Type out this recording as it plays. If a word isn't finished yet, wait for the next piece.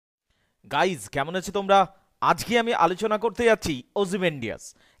Guys কেমন আছো তোমরা? আজকে আমি আলোচনা করতে যাচ্ছি ওজিমেন্ডিয়াস।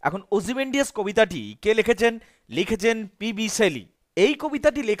 এখন ওজিমেন্ডিয়াস কবিতাটি কে লিখেছেন? লিখেছেন পিবি শেলি। এই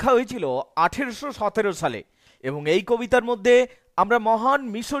কবিতাটি লেখা হয়েছিল 1817 সালে এবং এই কবিতার মধ্যে আমরা মহান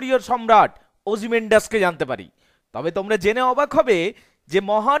মিশরীয় সম্রাট ওজিমেন্ডিয়াসকে জানতে পারি। তবে তোমরা জেনে অবাক হবে যে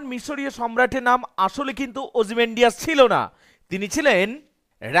মহান মিশরীয় সম্রাটের নাম আসলে কিন্তু ওজিমেন্ডিয়াস ছিল না, তিনি ছিলেন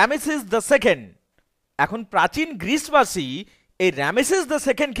রামেসিস দ্য সেকেন্ড। এখন প্রাচীন গ্রিসবাসী এই রামেসিস দ্য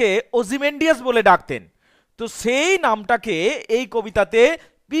সেকেন্ডকে ওজিমেন্ডিয়াস বলে ডাকতেন, তো সেই নামটাকে এই কবিতাতে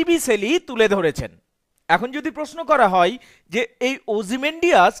পিবি শেলি তুলে ধরেছেন। এখন যদি প্রশ্ন করা হয় যে এই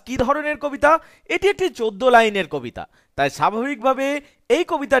ওজিমেন্ডিয়াস কি ধরনের কবিতা, এটি একটি 14 লাইনের কবিতা, তাই স্বাভাবিকভাবে এই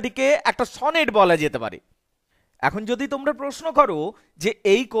কবিতাটিকে একটা সনেট বলা যেতে পারে। এখন যদি তোমরা প্রশ্ন করো যে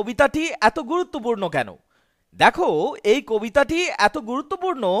এই কবিতাটি এত গুরুত্বপূর্ণ কেন, দেখো এই কবিতাটি এত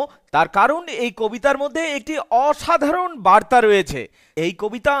গুরুত্বপূর্ণ তার কারণ এই কবিতার মধ্যে একটি অসাধারণ বার্তা রয়েছে। এই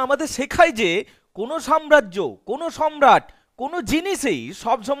কবিতা আমাদের শেখায় যে কোনো সাম্রাজ্য, কোনো সম্রাট, কোনো জিনিসই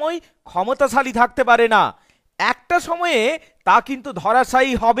সবসময় ক্ষমতাশালী থাকতে পারে না, একটা সময়ে তা কিন্তু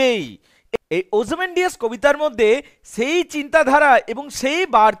ধরাশায়ী হবেই। এই ওজিমেন্ডিয়াস কবিতার মধ্যে সেই চিন্তাধারা এবং সেই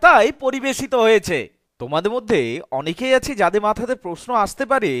বার্তাই পরিবেশিত হয়েছে। তোমাদের মধ্যে অনেকেই আছে যাদের মাথাতে প্রশ্ন আসতে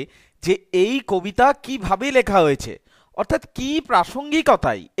পারে যে এই কবিতা কিভাবে লেখা হয়েছে, অর্থাৎ কি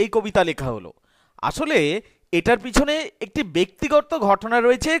প্রাসঙ্গিকতায় এই কবিতা লেখা হলো। আসলে এটার পিছনে একটি ব্যক্তিগত ঘটনা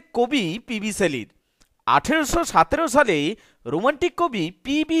রয়েছে কবি পিবি শেলির। 1817 সালে রোমান্টিক কবি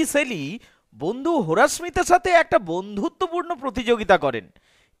পিবি শেলি বন্ধু হোরাস স্মিথের সাথে একটা বন্ধুত্বপূর্ণ প্রতিযোগিতা করেন।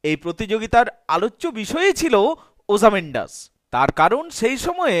 এই প্রতিযোগিতার আলোচ্য বিষয়ই ছিল ওজামেন্ডাস। তার কারণ সেই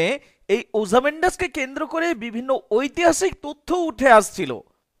সময়ে এই ওজামেন্ডাসকে কেন্দ্র করে বিভিন্ন ঐতিহাসিক তথ্য উঠে আসছিল।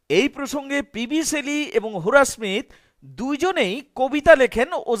 এই প্রসঙ্গে পিবি শেলি এবং হোরাস স্মিথ দুইজনেই কবিতা লেখেন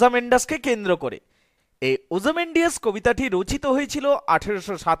ওজামেন্ডাসকে কেন্দ্র করে। এই ওজামেন্ডিয়াস কবিতাটি রচিত হয়েছিল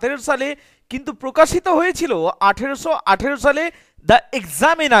 1817 সালে, কিন্তু প্রকাশিত হয়েছিল 1818 সালে দ্য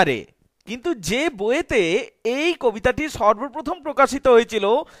এক্সামিনারে। কিন্তু যে বইয়েতে এই কবিতাটি সর্বপ্রথম প্রকাশিত হয়েছিল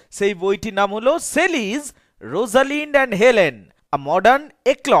সেই বইটির নাম হলো শেলিজ Rosalind and Helen, a modern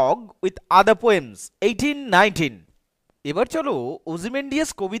এক্লগ with other poems 1819। এবার চলো ওজিমেন্ডিয়াস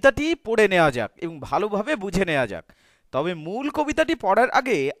কবিতাটি পড়ে নেওয়া যাক এবং ভালোভাবে বুঝে নেওয়া যাক। তবে মূল কবিতাটি পড়ার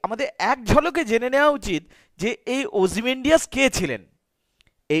আগে আমাদের এক ঝলকে জেনে নেওয়া উচিত যে এই ওজিমেন্ডিয়াস কে ছিলেন।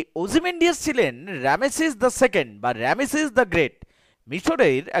 এই ওজিমেন্ডিয়াস ছিলেন রামেসিস দ্য সেকেন্ড বা রামেসিস দ্য গ্রেট,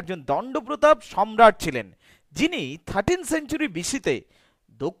 মিশরের একজন দণ্ডপ্রতাপ সম্রাট ছিলেন, যিনি 13th সেঞ্চুরি বিসিতে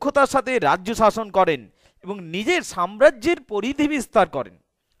দক্ষতার সাথে রাজ্য শাসন করেন এবং নিজের সাম্রাজ্যের পরিধি বিস্তার করেন।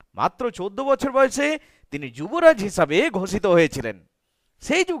 মাত্র 14 বছর বয়সে তিনি যুবরাজ হিসাবে ঘোষিত হয়েছিলেন।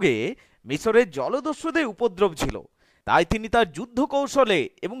 সেই যুগে মিশরের জলদস্যুদের উপদ্রব ছিল, তাই তিনি তার যুদ্ধ কৌশলে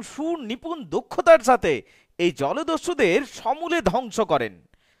এবং সুনিপুণ দক্ষতার সাথে এই জলদস্যুদের সমূলে ধ্বংস করেন।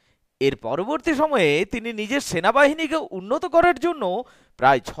 এর পরবর্তী সময়ে তিনি নিজের সেনাবাহিনীকে উন্নত করার জন্য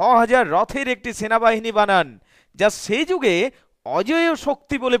প্রায় 6000 রথের একটি সেনাবাহিনী বানান, যা সেই যুগে অজেয়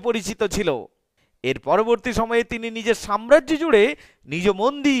শক্তি বলে পরিচিত ছিল। এর পরবর্তী সময়ে তিনি নিজের সাম্রাজ্য জুড়ে নিজ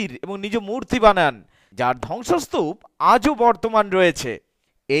মন্দির এবং নিজ মূর্তি বানান, যার ধ্বংসস্তূপ আজও বর্তমান রয়েছে।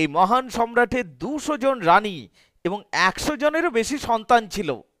 এই মহান সম্রাটের 200 জন রানী এবং 100 জনেরও বেশি সন্তান ছিল।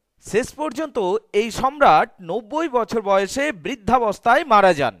 শেষ পর্যন্ত এই সম্রাট 90 বছর বয়সে বৃদ্ধাবস্থায়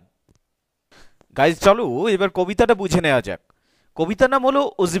মারা যান। গাইজ চলো এবার কবিতাটা বুঝে নেওয়া যাক। কবিতার নাম হলো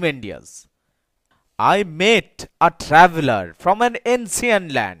Ozymandias. I met a traveler from an ancient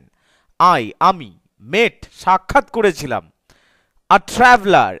land. আমি মেট সাক্ষাৎ করেছিলাম, আ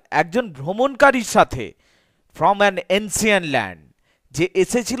ট্রাভেলার একজন ভ্রমণকারীর সাথে, ফ্রম অ্যান এনসিয়ান ল্যান্ড যে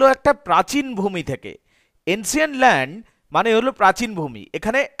এসেছিল একটা প্রাচীন ভূমি থেকে। এনসিয়ান ল্যান্ড মানে হলো প্রাচীন ভূমি,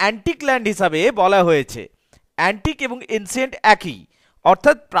 এখানে অ্যান্টিক ল্যান্ড হিসাবে বলা হয়েছে। অ্যান্টিক এবং এনসিয়েন্ট একই,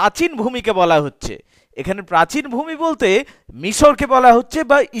 অর্থাৎ প্রাচীন ভূমিকে বলা হচ্ছে। এখানে প্রাচীন ভূমি বলতে মিশরকে বলা হচ্ছে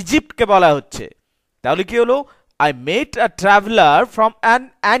বা ইজিপ্টকে বলা হচ্ছে। তাহলে কি হলো? I met a traveller from an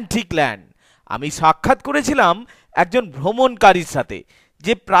antique land, আমি সাক্ষাৎ করেছিলাম একজন ভ্রমণকারীর সাথে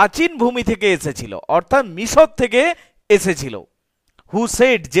যে প্রাচীন ভূমি থেকে এসেছিল, অর্থাৎ মিশর থেকে এসেছিল। হু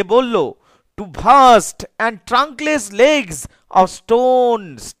সেড যে বলল, two vast and ট্রাঙ্কলেস legs of stone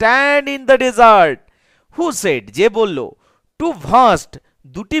stand in the desert. Who said যে বলল, টু ভাস্ট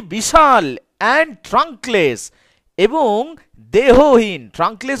দুটি বিশাল, অ্যান্ড ট্রাঙ্কলেস এবং দেহহীন,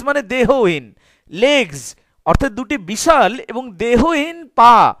 ট্রাঙ্কলেস মানে দেহহীন, লেগস অর্থাৎ দুটি বিশাল এবং দেহহীন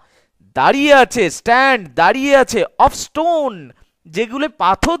পা দাঁড়িয়ে আছে, স্ট্যান্ড দাঁড়িয়ে আছে, অফ স্টোন যেগুলো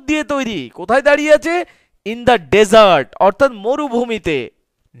পাথর দিয়ে তৈরি। কোথায় দাঁড়িয়ে আছে? ইন দ্য ডেজার্ট অর্থাৎ মরুভূমিতে।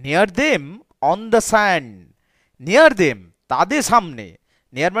 Near them on the sand, near them তাদের সামনে,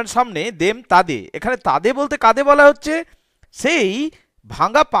 নিয়ার মানে সামনে, দেম তাদে, এখানে তাদে বলতে কাদে বলা হচ্ছে? সেই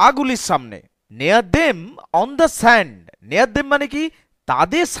ভাঙা পাগুলির সামনে। নেয়ার দেম অন দ্য স্যান্ড, নেয়ার দেম মানে কি,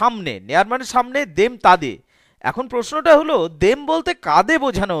 তাদের সামনে, নেয়ার মানে সামনে, দেম তাদের। এখন প্রশ্নটা হলো দেম বলতে কাদের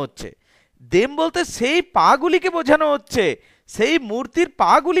বোঝানো হচ্ছে? দেম বলতে সেই পাগুলিকে বোঝানো হচ্ছে, সেই মূর্তির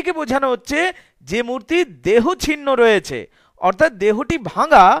পাগুলিকে বোঝানো হচ্ছে যে মূর্তির দেহ ছিন্ন রয়েছে, অর্থাৎ দেহটি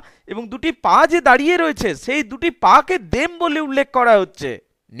ভাঙা এবং দুটি পা যে দাঁড়িয়ে রয়েছে সেই দুটি পাকে দেম বলে উল্লেখ করা হচ্ছে।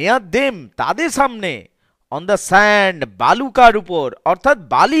 নেয়ার দেম তাদের সামনে, অন দ্য স্যান্ড বালুকার উপর অর্থাৎ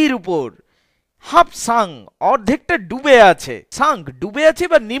বালির উপর, হাফ সাং অর্ধেকটা ডুবে আছে, সাং ডুবে আছে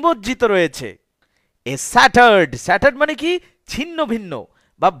বা নিমজ্জিত রয়েছে। এ স্যাটার্ড, স্যাটার্ড মানে কি, ছিন্ন ভিন্ন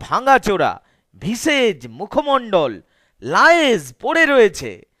বা ভাঙা চোরা, ভিসেজ মুখমণ্ডল, লায়েজ পড়ে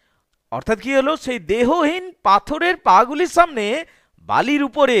রয়েছে। অর্থাৎ কি হলো, সেই দেহহীন পাথরের পাগুলির সামনে বালির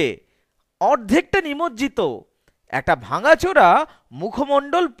উপরে অর্ধেকটা নিমজ্জিত একটা ভাঙাচোরা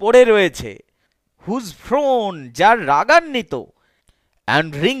মুখমণ্ডল পড়ে রয়েছে। হুজ ফ্রোন, যার রাগান্বিত, অ্যান্ড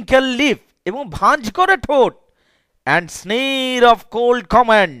রিঙ্কেল লিপ এবং ভাঁজ করা ঠোঁট, and স্নের of cold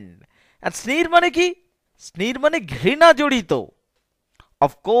command, and স্নের মানে কি, স্নের মানে ঘৃণা জড়িত,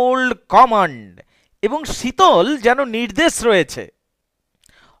 অফ কোল্ড কমান্ড এবং শীতল যেন নির্দেশ রয়েছে।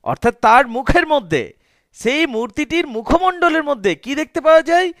 অর্থাৎ তার মুখের মধ্যে, সেই মূর্তিটির মুখমণ্ডলের মধ্যে কি দেখতে পাওয়া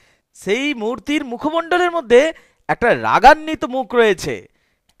যায়? সেই মূর্তির মুখমণ্ডলের মধ্যে একটা রাগান্বিত মুখ রয়েছে,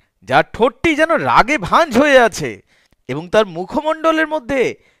 যার ঠোঁটটি যেন রাগে ভাঁজ হয়ে আছে, এবং তার মুখমণ্ডলের মধ্যে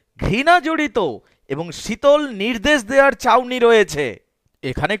ঘৃণা জড়িত এবং শীতল নির্দেশ দেওয়ার চাউনি রয়েছে।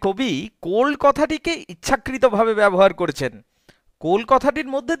 এখানে কবি কোল্ড কথাটিকে ইচ্ছাকৃতভাবে ব্যবহার করেছেন। কোল্ড কথাটির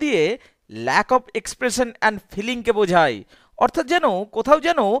মধ্যে দিয়ে ল্যাক অফ এক্সপ্রেশন অ্যান্ড ফিলিংকে বোঝায়, অর্থাৎ যেন কোথাও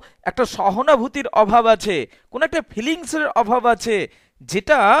যেন একটা সহানুভূতির অভাব আছে, কোন একটা ফিলিংসের অভাব আছে,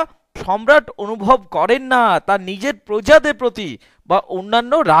 যেটা সম্রাট অনুভব করেন না তার নিজের প্রজাদের প্রতি বা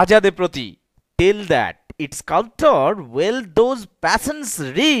অন্যান্য রাজাদের প্রতি। Tell that it's স্কাল্পটর well those passions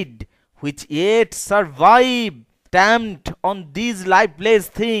read which yet survive stamped on these lifeless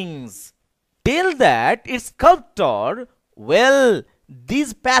things. Tell that its sculptor well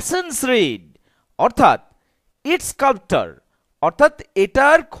these passions read, অর্থাৎ ইটস স্কাল্পটর অর্থাৎ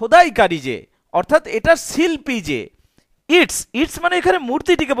এটার খোদাইকারী যে, অর্থাৎ এটার শিল্পী যে, ইটস, ইটস মানে এখানে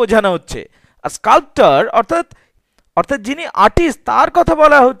মূর্তিটিকে বোঝানো হচ্ছে, আর স্কাল্পটর অর্থাৎ অর্থাৎ যিনি আর্টিস্ট তার কথা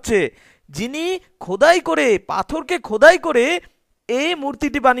বলা হচ্ছে, যিনি খোদাই করে, পাথরকে খোদাই করে এই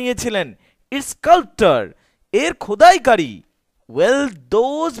মূর্তিটি বানিয়েছিলেন। ইটস স্কাল্পটর, এর খোদাইকারী, ওয়েল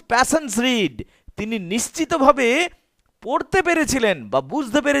দোজ প্যাশনস রিড, তিনি নিশ্চিতভাবে পড়তে পেরেছিলেন বা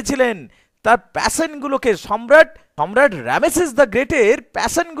বুঝতে পেরেছিলেন তার প্যাশনগুলোকে, সম্রাট সম্রাট রামেসিস দ্য গ্রেটের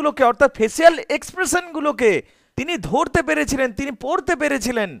প্যাশনগুলোকে অর্থাৎ ফেসিয়াল এক্সপ্রেশনগুলোকে তিনি ধরতে পেরেছিলেন, তিনি পড়তে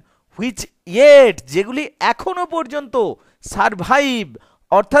পেরেছিলেন। হুইচ ইয়েট, যেগুলি এখনো পর্যন্ত সারভাইভ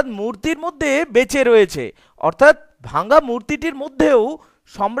অর্থাৎ মূর্তির মধ্যে বেঁচে রয়েছে, অর্থাৎ ভাঙা মূর্তিটির মধ্যেও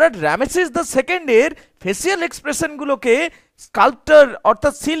সম্রাট রামেসিস দ্য সেকেন্ডের ফেসিয়াল এক্সপ্রেশনগুলোকে স্কাল্পটর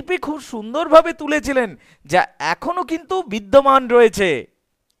অর্থাৎ শিল্পী খুব সুন্দরভাবে তুলেছিলেন, যা এখনো কিন্তু বিদ্যমান রয়েছে।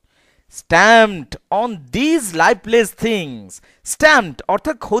 Stamped on these lifeless things, stamped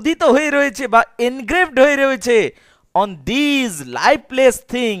অর্থাৎ খোদিত হয়ে রয়েছে বা এনগ্রেভড হয়ে রয়েছে, অন দিজ লাইফলেস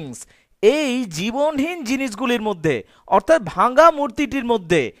থিংস, এই জীবনহীন জিনিসগুলির মধ্যে, অর্থাৎ ভাঙা মূর্তিটির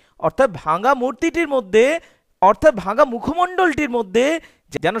মধ্যে, অর্থাৎ ভাঙা মূর্তিটির মধ্যে, অর্থাৎ ভাঙা মুখমণ্ডলটির মধ্যে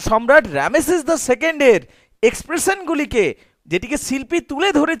যেন সম্রাট রামেসিস দ্য সেকেন্ডের এক্সপ্রেশনগুলিকে, যেটিকে শিল্পী তুলে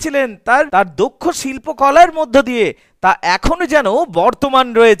ধরেছিলেন তার তার দক্ষ শিল্পকলার মধ্য দিয়ে, তা এখনো যেন বর্তমান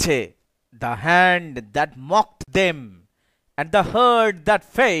রয়েছে। The hand that মকড them and the heart that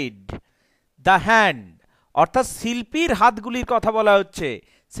fade, the hand অর্থাৎ শিল্পীর হাতগুলির কথা বলা হচ্ছে,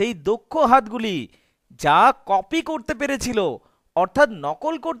 সেই দক্ষ হাতগুলি যা কপি করতে পেরেছিল অর্থাৎ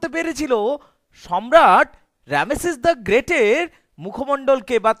নকল করতে পেরেছিল সম্রাট রামেসিস দ্য গ্রেটের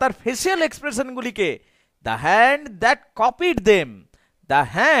মুখমণ্ডলকে বা তার facial এক্সপ্রেশনগুলিকে। The hand that copied them, the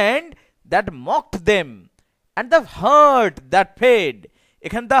hand that মকড them and the heart that fade,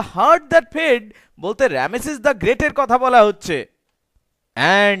 এখানে দ্য হার্ট দ্যাট ফেড বলতে রামেসিস দ্য গ্রেটের কথা বলা হচ্ছে।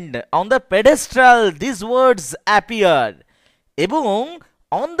 And on the পেডেস্ট্রাল this words appear, এবং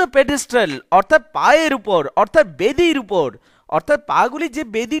অন দ্য পেডেস্ট্রাল অর্থাৎ পায়ের উপর অর্থাৎ বেদির উপর, অর্থাৎ পাগুলি যে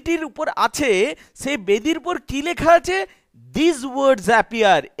বেদিটির উপর আছে সেই বেদির উপর কি লেখা আছে? দিস ওয়ার্ডস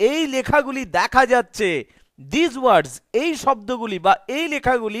অ্যাপিয়ার, এই লেখাগুলি দেখা যাচ্ছে। দিস ওয়ার্ডস, এই শব্দগুলি বা এই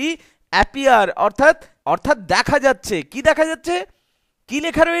লেখাগুলি অ্যাপিয়ার অর্থাৎ অর্থাৎ দেখা যাচ্ছে। কি দেখা যাচ্ছে? কি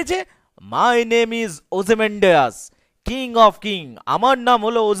লেখা রয়েছে? My name is Ozymandias, king of king, আমার নাম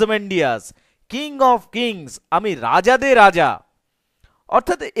হলো ওজিমেন্ডিয়াস, কিং অফ কিংস, আমি রাজাদের রাজা।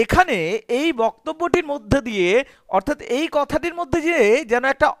 অর্থাৎ এখানে এই বক্তব্যটির মধ্যে দিয়ে অর্থাৎ এই কথাটির মধ্যে দিয়ে যেন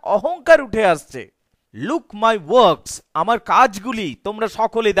একটা অহংকার উঠে আসছে, লুক মাই ওয়ার্কস, আমার কাজগুলি তোমরা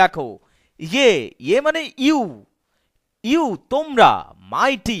সকলে দেখো। ইয়ে মানে ইউ, তোমরা,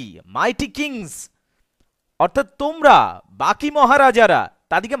 মাইটি, মাইটি কিংস, অর্থাৎ তোমরা বাকি মহারাজারা,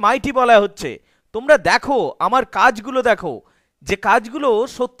 তাদেরকে মাইটি বলা হচ্ছে। তোমরা দেখো আমার কাজগুলো, দেখো যে কাজগুলো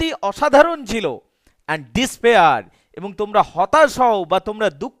সত্যি অসাধারণ ছিল। অ্যান্ড ডিসপেয়ার, এবং তোমরা হতাশ হও বা তোমরা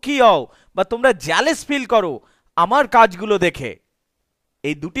দুঃখী হও বা তোমরা জ্যালেস ফিল করো আমার কাজগুলো দেখে।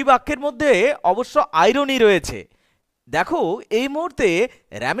 এই দুটি বাক্যের মধ্যে অবশ্য আইরনি রয়েছে। দেখো এই মুহূর্তে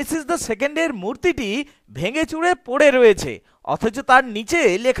রামেসিস দ্য সেকেন্ডের মূর্তিটি ভেঙে চুরে পড়ে রয়েছে, অথচ তার নিচে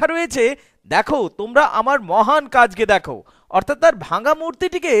লেখা রয়েছে দেখো তোমরা আমার মহান কাজকে দেখো। অর্থাৎ তার ভাঙা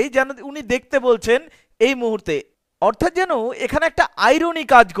মূর্তিটিকে যেন উনি দেখতে বলছেন এই মুহূর্তে, অর্থাৎ যেন এখানে একটা আইরনি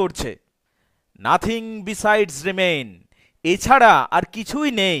কাজ করছে। নাথিং বিসাইডস রিমেন, এছাড়া আর কিছুই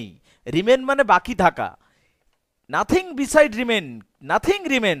নেই। রিমেন মানে বাকি থাকা। Nothing beside remain, nothing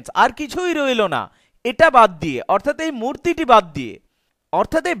remains, আর কিছুই রইল না। এটা বাদ দিয়ে, অর্থাৎ এই মূর্তিটি বাদ দিয়ে,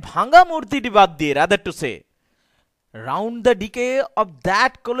 অর্থাৎ এই ভাঙা মূর্তিটি বাদ দিয়ে, rather to say round the decay of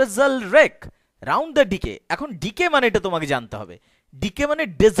that colossal rake. Round the decay, এখন ডিকে মানে এটা তোমাকে জানতে হবে। ডিকে মানে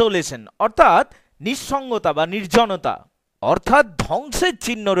ডেজোলেশন, অর্থাৎ নিঃসঙ্গতা বা নির্জনতা, অর্থাৎ ধ্বংসের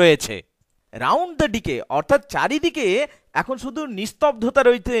চিহ্ন রয়েছে। রাউন্ড দ্য ডিকে অর্থাৎ চারিদিকে এখন শুধু নিস্তব্ধতা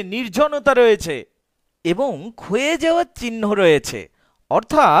রয়েছে, নির্জনতা রয়েছে এবং ক্ষয়ে যাওয়ার চিহ্ন রয়েছে,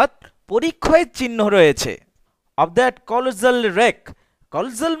 অর্থাৎ পরিক্ষয়ের চিহ্ন রয়েছে। Of that colossal rake,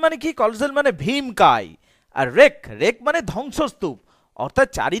 colossal মানে কি? কলোসাল মানে ভীমকায়, আর রেক, রেক মানে ধ্বংসস্তূপ। অর্থাৎ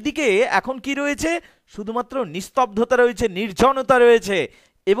চারিদিকে এখন কি রয়েছে? শুধুমাত্র নিস্তব্ধতা রয়েছে, নির্জনতা রয়েছে,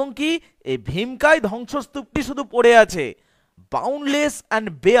 এবং কি এই ভীমকায় ধ্বংসস্তূপটি শুধু পড়ে আছে। বাউন্ডলেস অ্যান্ড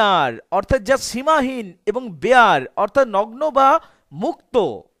বেয়ার, অর্থাৎ যা সীমাহীন, এবং বেয়ার অর্থাৎ নগ্ন বা মুক্ত।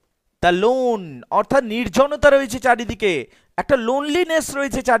 দ্য লোন, অর্থাৎ নির্জনতা রয়েছে চারিদিকে, একটা লোনলিনেস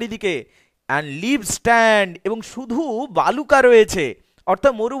রয়েছে চারিদিকে। অ্যান্ড লিভ স্ট্যান্ড, এবং শুধু বালুকা রয়েছে,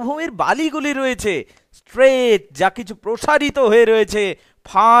 অর্থাৎ মরুভূমির বালিগুলি রয়েছে। স্ট্রেট, যা কিছু প্রসারিত হয়ে রয়েছে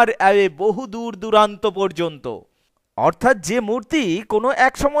ফার অ্যাওয়ে, বহু দূর দূরান্ত পর্যন্ত। অর্থাৎ যে মূর্তি কোনো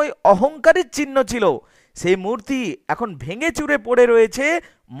এক সময় অহংকারের চিহ্ন ছিল, সেই মূর্তি এখন ভেঙে চুরে পড়ে রয়েছে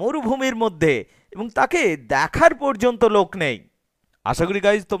মরুভূমির মধ্যে, এবং তাকে দেখার পর্যন্ত লোক নেই। আশা করি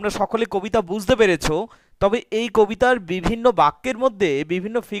গাইজ তোমরা সকলে কবিতা বুঝতে পেরেছো। তবে এই কবিতার বিভিন্ন বাক্যের মধ্যে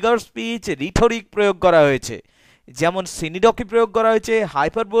বিভিন্ন ফিগার স্পিচ, রিথরিক প্রয়োগ করা হয়েছে। যেমন সিনিডকি প্রয়োগ করা হয়েছে,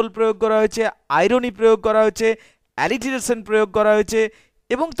 হাইপারবোল প্রয়োগ করা হয়েছে, আইরনি প্রয়োগ করা হয়েছে, অ্যালিটেরেশন প্রয়োগ করা হয়েছে,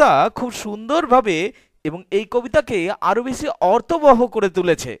 এবং তা খুব সুন্দরভাবে এবং এই কবিতাকে আরো বেশি অর্থবহ করে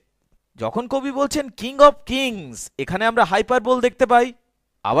তুলেছে। যখন কবি বলছেন কিং অফ কিংস, এখানে আমরা হাইপারবোল দেখতে পাই।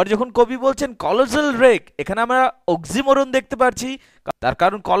 আবার যখন কবি বলছেন কলোসাল রেক, এখানে আমরা অক্সিমোরন দেখতে পাচ্ছি, তার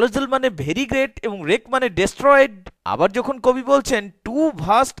কারণ কলোসাল মানে ভেরি গ্রেট এবং রেক মানে ডেস্ট্রয়েড। আবার যখন কবি বলছেন টু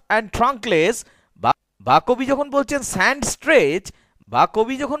ভাস্ট অ্যান্ড ট্রাঙ্কলেস, বা কবি যখন বলছেন স্যান্ড স্ট্রেচ, বা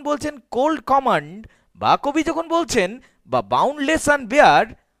কবি যখন বলছেন কোল্ড কমান্ড, বা কবি যখন বলছেন বা বাউন্ডলেস অ্যান্ড বেয়ার,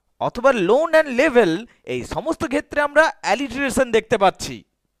 অথবা লোন অ্যান্ড লেভেল, এই সমস্ত ক্ষেত্রে আমরা অ্যালিটারেশন দেখতে পাচ্ছি।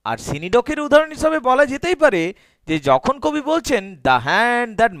 আর সিনিডকের উদাহরণ হিসাবে বলা যেতেই পারে যে যখন কবি বলছেন দ্য হ্যান্ড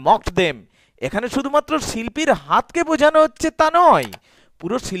দ্যাট মকড দেম, এখানে শুধুমাত্র শিল্পীর হাতকে বোঝানো হচ্ছে তা নয়,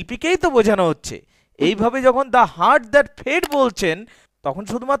 পুরো শিল্পীকেই তো বোঝানো হচ্ছে। এইভাবে যখন দ্য হার্ট দ্যাট ফেড বলছেন, তখন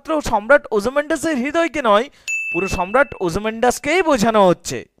শুধুমাত্র সম্রাট ওজামান্ডাসের হৃদয়কে নয়, পুরো সম্রাট ওজামান্ডাসকেই বোঝানো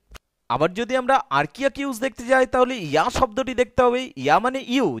হচ্ছে। আবার যদি আমরা আর্কিয়াকিউজ দেখতে যাই, তাহলে ইয়া শব্দটি দেখতে হবে। ইয়া মানে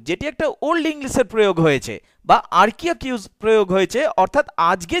ইউ, যেটি একটা ওল্ড ইংলিশের প্রয়োগ হয়েছে, বা আর্কিয়াকিউজ প্রয়োগ হয়েছে, অর্থাৎ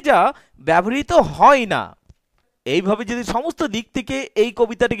আজকে যা ব্যবহৃত হয় না। এইভাবে যদি সমস্ত দিক থেকে এই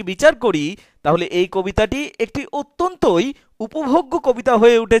কবিতাটিকে বিচার করি, তাহলে এই কবিতাটি একটি অত্যন্তই উপভোগ্য কবিতা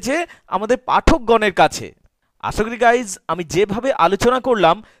হয়ে উঠেছে আমাদের পাঠকগণের কাছে। আশা করি গাইজ আমি যেভাবে আলোচনা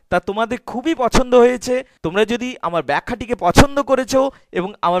করলাম তা তোমাদের খুবই পছন্দ হয়েছে। তোমরা যদি আমার ব্যাখ্যাটিকে পছন্দ করেছো এবং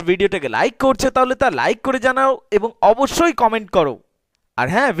আমার ভিডিওটাকে লাইক করছো, তাহলে তা লাইক করে জানাও এবং অবশ্যই কমেন্ট করো। আর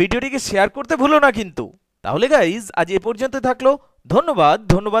হ্যাঁ, ভিডিওটিকে শেয়ার করতে ভুলো না কিন্তু। তাহলে গাইজ আজ এ পর্যন্ত থাকলো।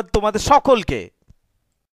 ধন্যবাদ তোমাদের সকলকে।